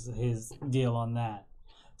is his deal on that.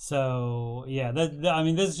 So yeah, I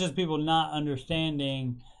mean, this is just people not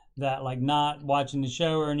understanding that, like not watching the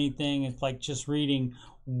show or anything. It's like just reading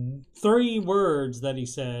 3 words that he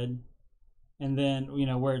said, and then, you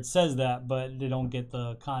know, where it says that, but they don't get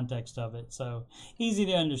the context of it. So easy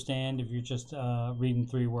to understand if you're just reading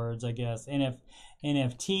 3 words, I guess.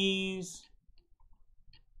 NFTs.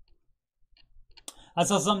 I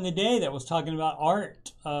saw something today that was talking about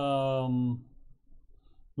art.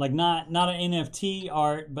 Like not an NFT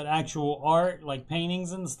art, but actual art, like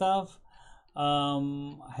paintings and stuff.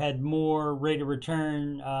 Had more rate of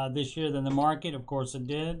return this year than the market. Of course it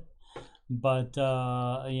did. But,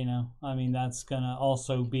 you know, I mean, that's going to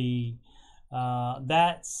also be,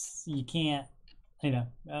 you can't, you know,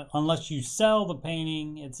 unless you sell the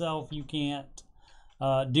painting itself, you can't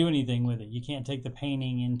do anything with it. You can't take the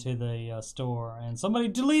painting into the store. And somebody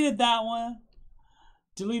deleted that one.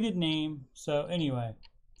 Deleted name. So anyway,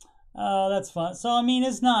 that's fun. So, I mean,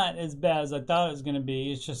 it's not as bad as I thought it was going to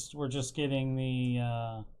be. It's just, we're just getting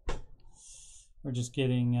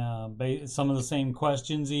some of the same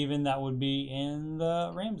questions even that would be in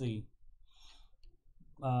the Ramsey,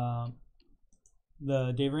 the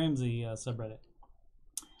Dave Ramsey subreddit.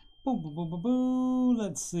 Boo, boo, boo, boo, boo.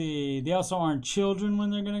 Let's see. They also aren't children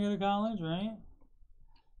when they're going to go to college, right?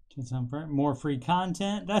 More free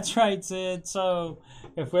content. That's right, Sid. So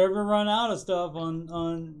if we ever run out of stuff on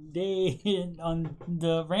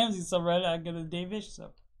the Ramsey subreddit, I go to the Dave Ish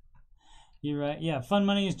subreddit. You're right. Yeah, fun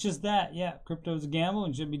money is just that. Yeah, crypto is a gamble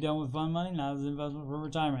and should be done with fun money, not as an investment for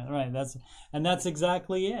retirement. Right. That's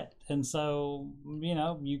exactly it. And so, you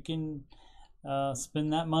know, you can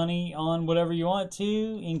spend that money on whatever you want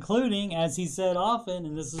to, including, as he said often,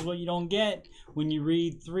 and this is what you don't get when you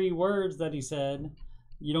read 3 words that he said.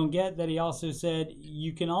 You don't get that he also said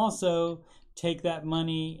you can also take that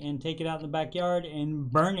money and take it out in the backyard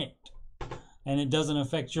and burn it, and it doesn't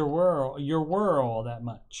affect your world that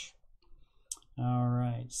much. All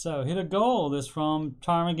right, so hit a goal. This from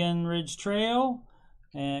Ptarmigan Ridge Trail,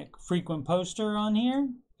 a frequent poster on here.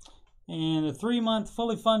 And a 3-month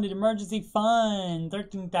fully funded emergency fund,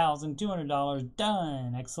 $13,200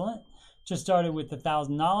 done. Excellent. Just started with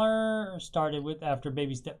 $1,000. Started with after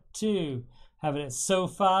baby step 2. Have it at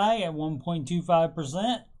SoFi at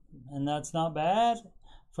 1.25%, and that's not bad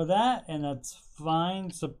for that, and that's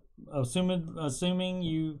fine. So assuming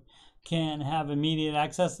you can have immediate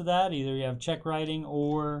access to that. Either you have check writing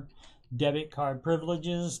or debit card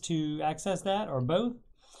privileges to access that, or both.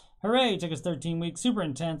 Hooray, took us 13 weeks, super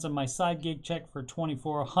intense, and my side gig check for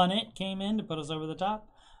 $2,400 came in to put us over the top.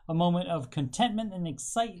 A moment of contentment and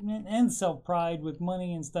excitement and self-pride with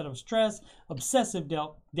money instead of stress, obsessive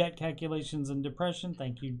debt calculations and depression.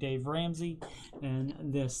 Thank you, Dave Ramsey. And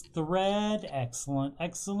this thread, excellent,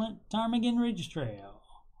 excellent. Ptarmigan Ridge Trail.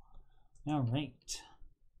 All right.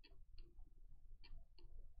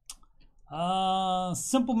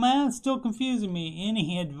 Simple math still confusing me.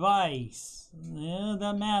 Any advice? Yeah,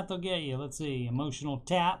 that math will get you. Let's see. Emotional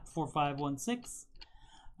tap 4516.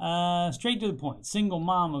 Straight to the point. Single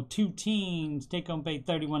mom of 2 teens. Take home pay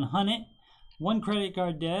 $3,100. 1 credit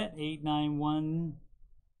card debt $891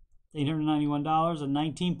 and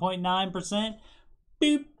 19.9%.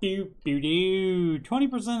 Boop boop boo doo.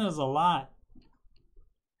 20% is a lot.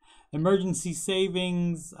 Emergency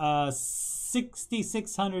savings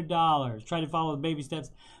 $6,600. Try to follow the baby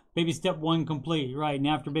steps. Baby step 1 complete. Right, and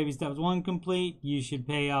after baby steps 1 complete, you should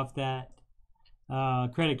pay off that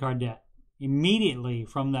credit card debt immediately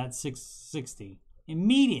from that $660.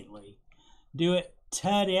 Immediately. Do it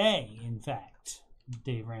today, in fact,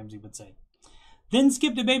 Dave Ramsey would say. Then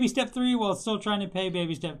skip to baby step 3 while still trying to pay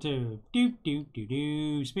baby step 2.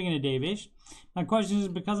 Speaking of Dave-ish, my question is,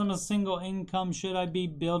 because I'm a single income, should I be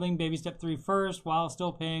building baby step 3 first while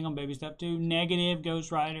still paying on baby step 2? Negative,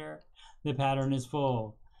 Ghost Rider. The pattern is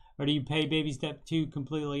full. Or do you pay baby step 2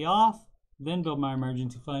 completely off, then build my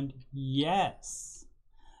emergency fund? Yes.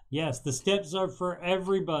 Yes, the steps are for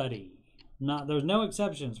everybody. There's no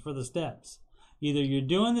exceptions for the steps. Either you're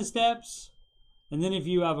doing the steps, and then if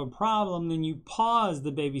you have a problem, then you pause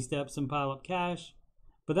the baby steps and pile up cash.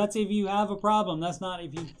 But that's if you have a problem. That's not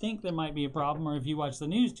if you think there might be a problem or if you watch the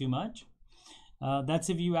news too much. That's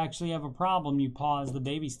if you actually have a problem, you pause the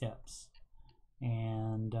baby steps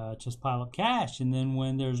and just pile up cash. And then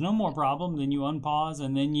when there's no more problem, then you unpause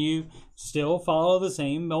and then you still follow the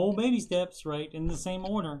same old baby steps, right, in the same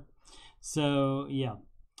order. So, yeah.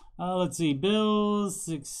 Let's see. Bills,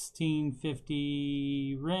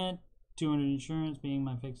 $16.50 rent, $200 insurance being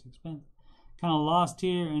my fixed expense. Kind of lost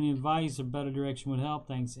here. Any advice or better direction would help.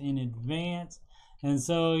 Thanks in advance. And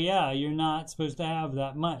so, yeah, you're not supposed to have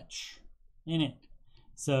that much in it.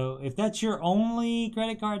 So if that's your only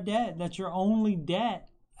credit card debt, that's your only debt,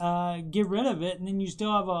 get rid of it, and then you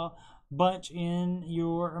still have a bunch in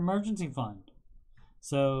your emergency fund.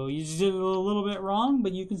 So you just did it a little bit wrong,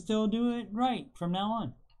 but you can still do it right from now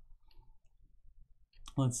on.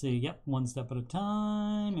 Let's see. Yep, one step at a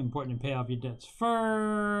time. Important to pay off your debts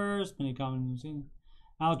first. Many comments.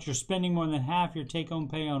 Out, you're spending more than half your take-home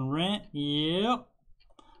pay on rent. Yep,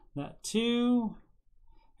 that too.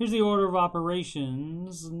 Here's the order of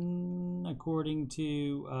operations according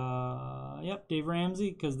to, Dave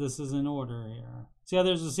Ramsey, because this is in order here. See how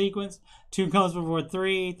there's a sequence? 2 comes before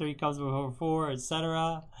 3, 3 comes before 4,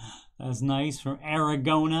 etc. That's nice. From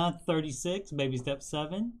Aragona, 36, baby step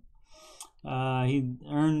 7. He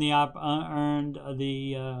earned the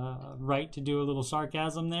right to do a little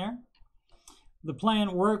sarcasm there. The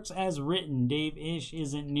plan works as written. Dave-ish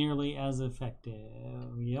isn't nearly as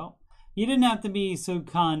effective. Yep. He didn't have to be so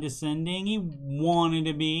condescending. He wanted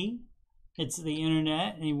to be. It's the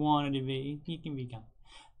internet, and he wanted to be. He can be kind.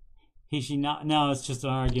 He should not. No, it's just an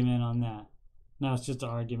argument on that. No, it's just an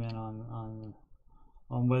argument on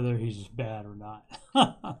whether he's bad or not.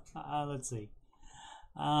 Let's see.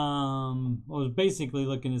 I was basically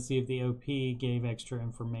looking to see if the OP gave extra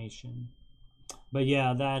information. But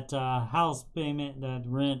yeah, that house payment, that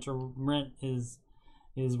rent is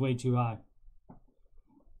way too high.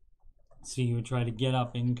 So you would try to get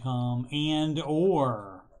up income and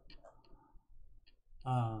or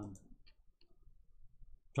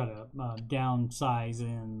try to downsize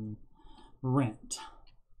in rent.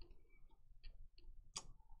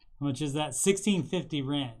 How much is that? $16.50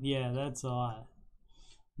 rent. Yeah, that's a lot.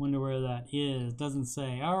 Wonder where that is. Doesn't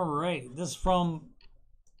say. All right, this from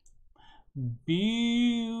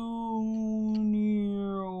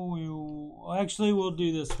Actually, we'll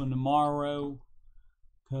do this one tomorrow,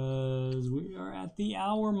 because we are at the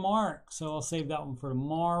hour mark, so I'll save that one for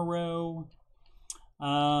tomorrow.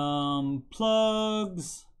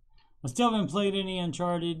 Plugs. I still haven't played any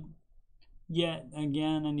Uncharted yet.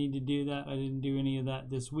 Again, I need to do that. I didn't do any of that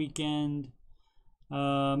this weekend.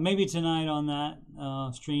 Maybe tonight on that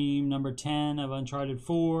stream number 10 of Uncharted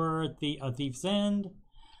 4, A Thief's End.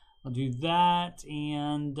 I'll do that,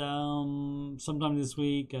 and sometime this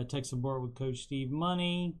week, tech support with Coach Steve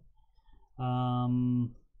Money.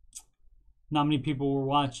 Not many people were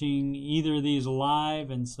watching either of these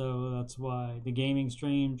live, and so that's why the gaming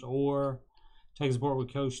streams or tech support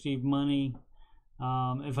with Coach Steve Money.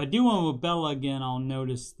 If I do one with Bella again, I'll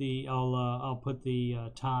notice I'll put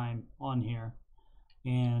the time on here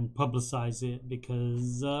and publicize it,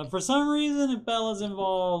 because for some reason, if Bella's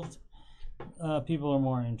involved, people are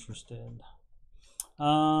more interested.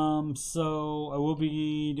 So I will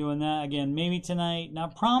be doing that again, maybe tonight.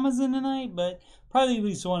 Not promising tonight, but probably at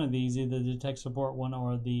least one of these, either the tech support one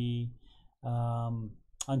or the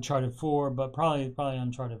Uncharted 4, but probably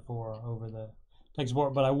Uncharted 4 over the tech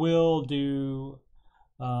support. But I will do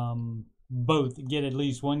both, get at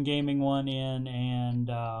least one gaming one in and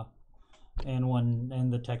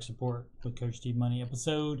the tech support with Coach Steve Money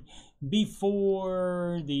episode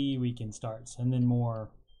before the weekend starts, and then more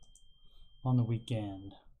on the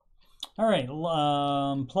weekend. All right,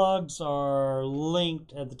 plugs are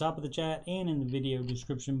linked at the top of the chat and in the video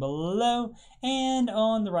description below, and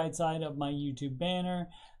on the right side of my YouTube banner.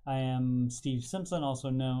 I am Steve Simpson, also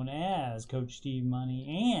known as Coach Steve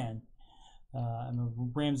Money, and I'm a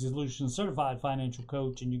Ramsey Solutions certified financial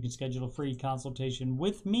coach, and you can schedule a free consultation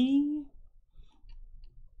with me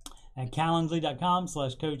at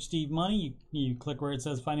calendly.com/Coach Steve Money. You click where it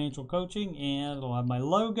says financial coaching, and it'll have my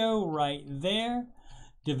logo right there,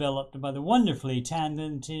 developed by the wonderfully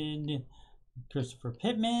talented Christopher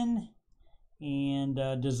Pittman, and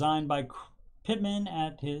designed by Pittman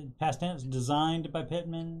at his past tense, designed by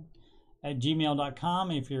Pittman at gmail.com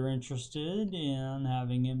if you're interested in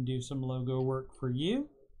having him do some logo work for you.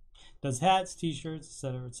 Does hats, t-shirts,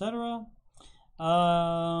 etc., etc.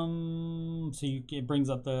 It brings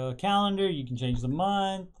up the calendar. You can change the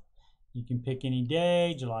month. You can pick any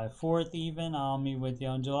day, July 4th even. I'll meet with you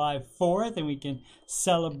on July 4th, and we can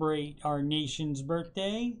celebrate our nation's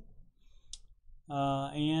birthday.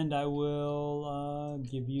 And I will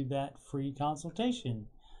give you that free consultation.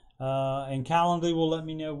 And Calendly will let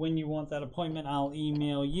me know when you want that appointment. I'll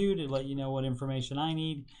email you to let you know what information I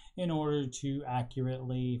need in order to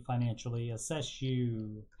accurately financially assess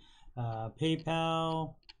you.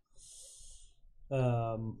 PayPal,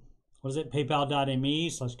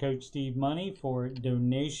 PayPal.me/Coach Steve Money for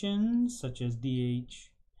donations, such as DH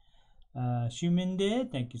Schumann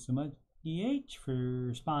did. Thank you so much, DH,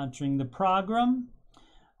 for sponsoring the program.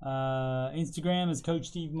 Instagram is Coach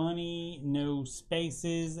Steve Money, no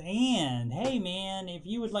spaces. And hey man, if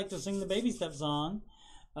you would like to sing the Baby Step song,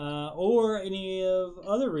 or any of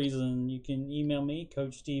other reason, you can email me,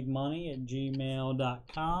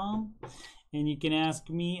 CoachSteveMoney@gmail.com, and you can ask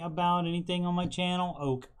me about anything on my channel,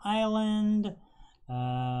 Oak Island,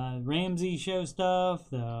 Ramsey show stuff,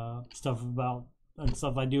 the stuff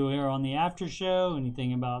I do here on the Aftershow,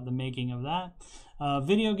 anything about the making of that,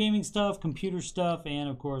 video gaming stuff, computer stuff, and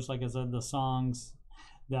of course, like I said, the songs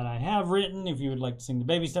that I have written. If you would like to sing the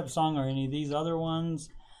Baby Step song or any of these other ones,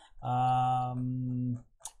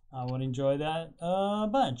 I would enjoy that a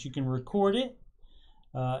bunch. You can record it,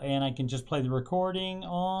 and I can just play the recording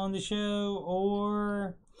on the show,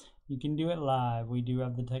 or you can do it live. We do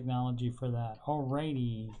have the technology for that.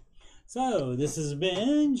 Alrighty. So, this has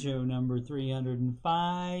been show number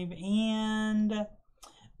 305, and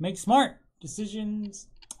make smart decisions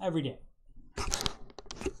every day.